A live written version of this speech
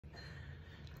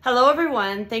Hello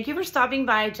everyone, thank you for stopping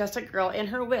by Just a Girl in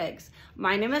Her Wigs.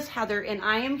 My name is Heather and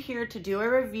I am here to do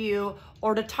a review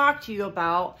or to talk to you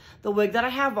about the wig that I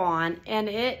have on, and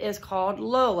it is called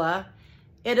Lola.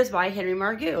 It is by Henry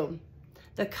Margu.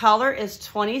 The color is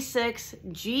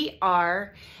 26GR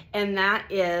and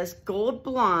that is gold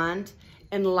blonde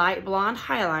and light blonde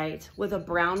highlights with a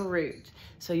brown root.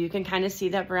 So you can kind of see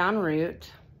that brown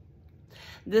root.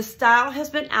 This style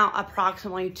has been out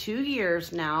approximately 2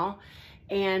 years now.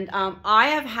 And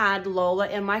I have had Lola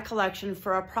in my collection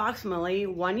for approximately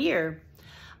 1 year.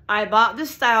 I bought this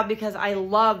style because I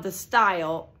love the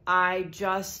style. I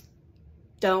just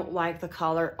don't like the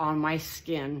color on my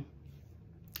skin.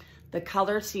 The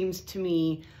color seems to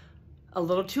me a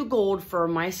little too gold for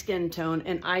my skin tone,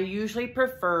 and I usually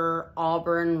prefer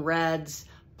auburn, reds,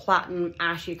 platinum,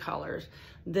 ashy colors.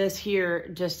 This here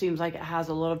just seems like it has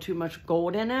a little too much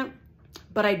gold in it,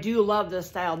 but I do love this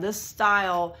style. This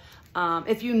style,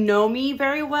 if you know me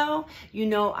very well, you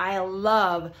know I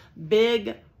love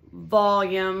big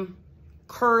volume,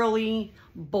 curly,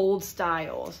 bold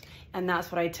styles. And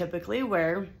that's what I typically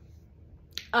wear.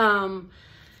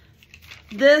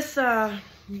 This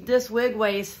wig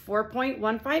weighs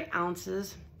 4.15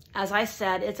 ounces. As I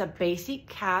said, it's a basic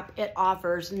cap. It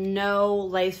offers no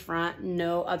lace front,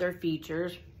 no other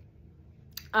features.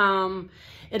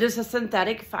 It is a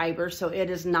synthetic fiber, so it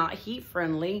is not heat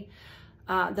friendly.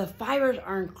 The fibers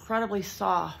are incredibly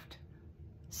soft,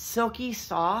 silky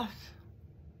soft.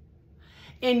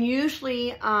 And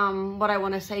usually what I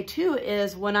want to say too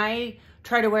is when I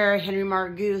try to wear a Henry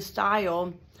Margu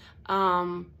style,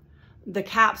 the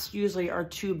caps usually are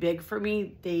too big for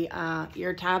me. The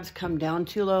ear tabs come down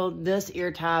too low. This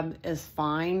ear tab is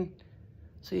fine,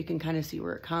 so you can kind of see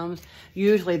where it comes.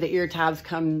 Usually the ear tabs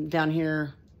come down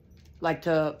here like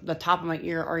to the top of my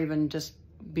ear, or even just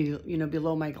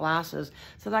below my glasses.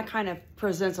 So that kind of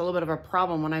presents a little bit of a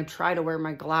problem when I try to wear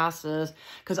my glasses,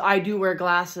 because I do wear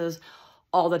glasses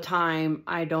all the time.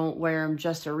 I don't wear them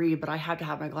just to read, but I have to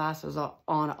have my glasses on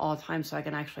all the time so I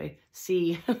can actually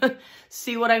see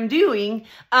see what I'm doing.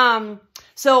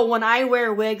 So when I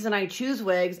wear wigs and I choose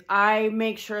wigs, I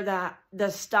make sure that the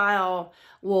style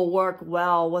will work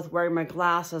well with wearing my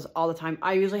glasses all the time.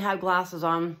 I usually have glasses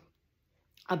on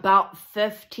about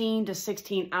 15 to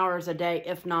 16 hours a day,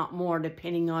 if not more,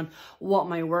 depending on what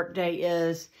my work day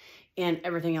is and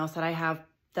everything else that I have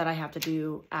to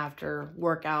do after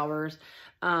work hours.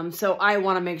 So I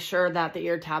want to make sure that the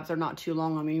ear tabs are not too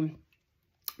long on me.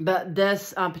 But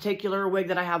this particular wig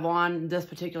that I have on, this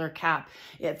particular cap,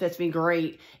 it fits me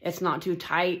great. It's not too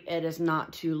tight. It is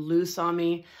not too loose on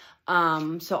me.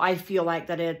 So I feel like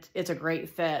that it's a great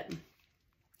fit.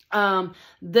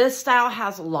 This style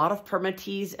has a lot of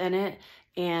permatease in it,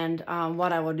 and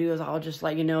what I will do is I'll just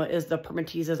let you know is the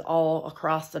permatease is all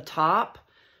across the top,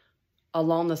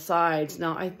 along the sides.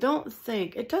 Now I don't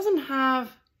think it doesn't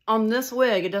have on this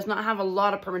wig. It does not have a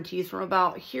lot of permatease from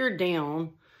about here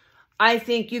down. I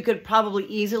think you could probably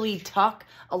easily tuck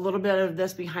a little bit of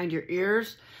this behind your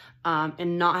ears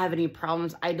and not have any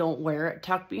problems. I don't wear it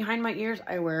tucked behind my ears.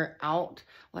 I wear it out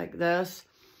like this.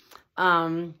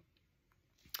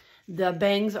 The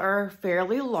bangs are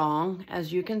fairly long,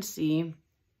 as you can see,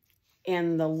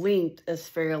 and the length is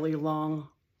fairly long.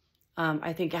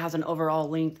 I think it has an overall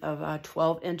length of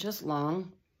 12 inches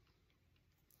long,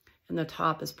 and the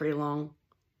top is pretty long,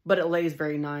 but it lays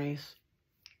very nice.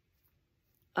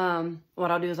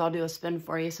 What I'll do is I'll do a spin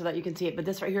for you so that you can see it, but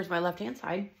this right here is my left-hand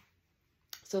side.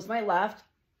 So it's my left.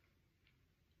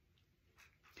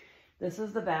 This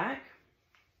is the back.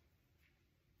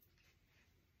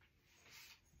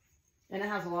 And it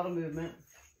has a lot of movement.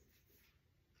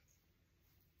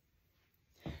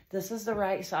 This is the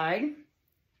right side.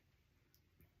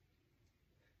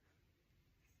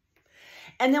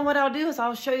 And then what I'll do is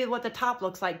I'll show you what the top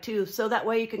looks like too. So that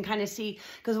way you can kind of see,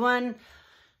 because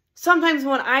sometimes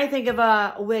when I think of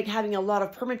a wig having a lot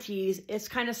of permatease, it's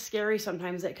kind of scary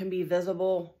sometimes. It can be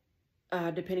visible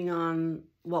depending on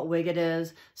what wig it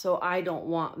is. So I don't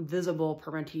want visible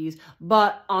permatease.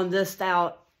 But on this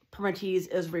style, permatease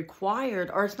is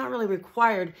required, or it's not really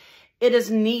required, it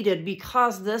is needed,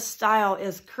 because this style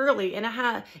is curly and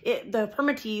the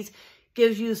permatease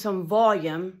gives you some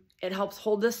volume. It helps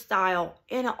hold this style,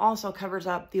 and it also covers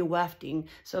up the wefting.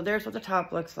 So there's what the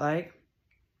top looks like,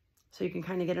 so you can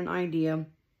kind of get an idea.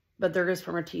 But there is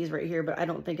permatease right here, but I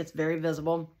don't think it's very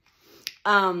visible.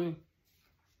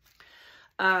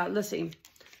 Let's see.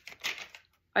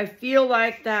 I feel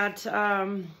like that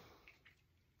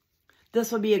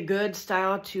this would be a good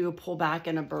style to pull back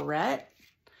in a barrette.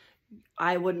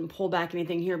 I wouldn't pull back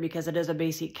anything here because it is a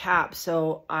basic cap.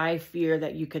 So I fear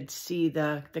that you could see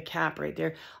the cap right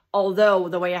there. Although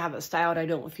the way I have it styled, I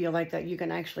don't feel like that you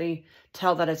can actually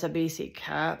tell that it's a basic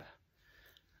cap.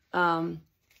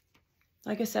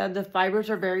 Like I said, the fibers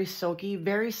are very silky,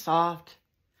 very soft.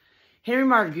 Henry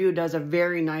Margu does a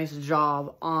very nice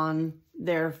job on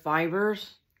their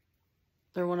fibers.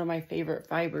 They're one of my favorite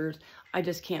fibers. I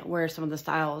just can't wear some of the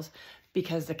styles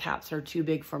because the caps are too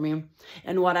big for me.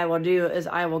 And what I will do is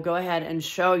I will go ahead and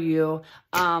show you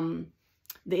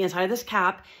the inside of this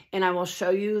cap, and I will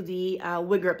show you the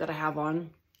wig grip that I have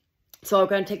on. So I'm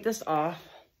going to take this off.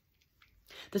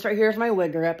 This right here is my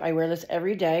wig grip. I wear this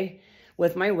every day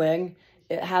with my wig.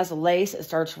 It has lace. It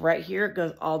starts right here. It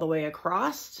goes all the way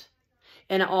across.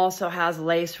 And it also has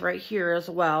lace right here as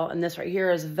well. And this right here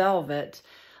is velvet.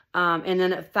 And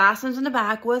then it fastens in the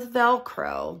back with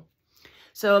Velcro.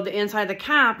 So the inside of the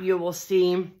cap, you will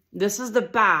see, this is the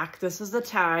back. This is the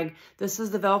tag. This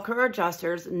is the Velcro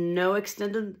adjusters. No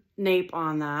extended nape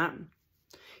on that.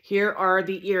 Here are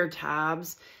the ear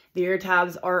tabs. The ear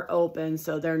tabs are open,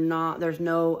 so they're not, there's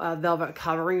no velvet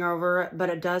covering over it, but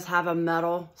it does have a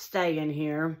metal stay in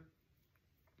here.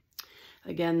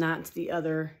 Again, that's the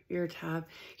other ear tab.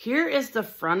 Here is the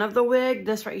front of the wig.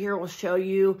 This right here will show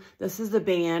you, this is the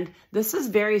band. This is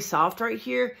very soft right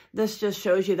here. This just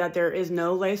shows you that there is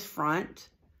no lace front.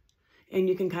 And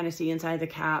you can kind of see inside the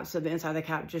cap. So the inside of the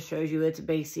cap just shows you it's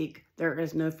basic. There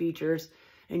is no features.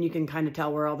 And you can kind of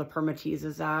tell where all the permatease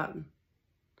is at.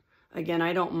 Again,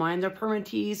 I don't mind the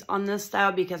permatease on this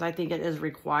style because I think it is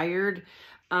required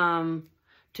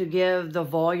to give the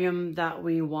volume that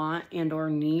we want and or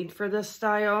need for this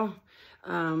style.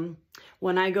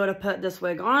 When I go to put this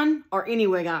wig on, or any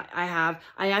wig I have,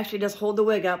 I actually just hold the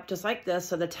wig up just like this.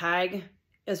 So the tag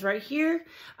is right here.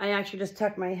 I actually just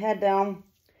tuck my head down,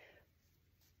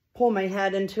 pull my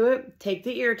head into it, take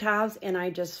the ear tabs, and I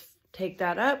just take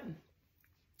that up.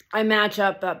 I match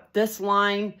up this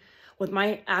line with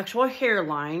my actual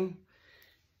hairline.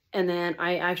 And then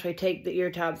I actually take the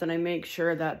ear tabs and I make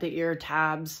sure that the ear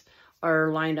tabs are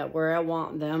lined up where I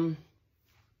want them.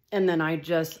 And then I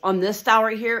just, on this style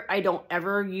right here, I don't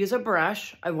ever use a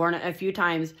brush. I've worn it a few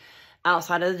times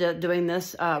outside of doing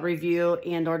this review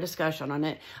and or discussion on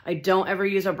it. I don't ever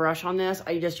use a brush on this.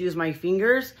 I just use my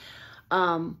fingers.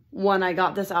 When I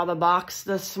got this out of the box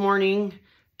this morning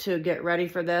to get ready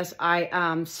for this,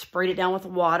 I sprayed it down with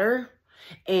water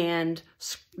and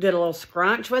did a little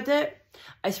scrunch with it.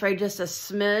 I sprayed just a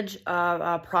smidge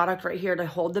of product right here to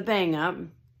hold the bang up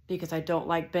because I don't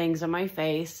like bangs on my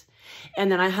face.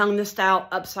 And then I hung the style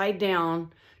upside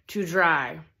down to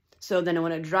dry. So then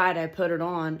when it dried, I put it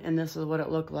on and this is what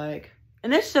it looked like.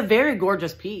 And it's a very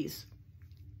gorgeous piece.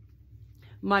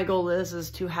 My goal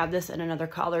is to have this in another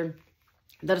color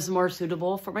that is more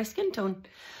suitable for my skin tone.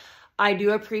 I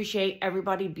do appreciate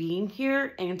everybody being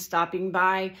here and stopping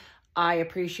by. I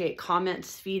appreciate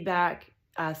comments, feedback,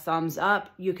 thumbs up.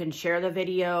 You can share the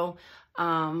video.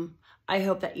 I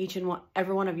hope that each and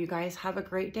every one of you guys have a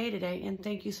great day today, and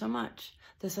thank you so much.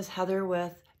 This is Heather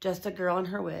with Just a Girl and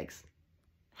Her Wigs.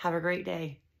 Have a great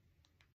day.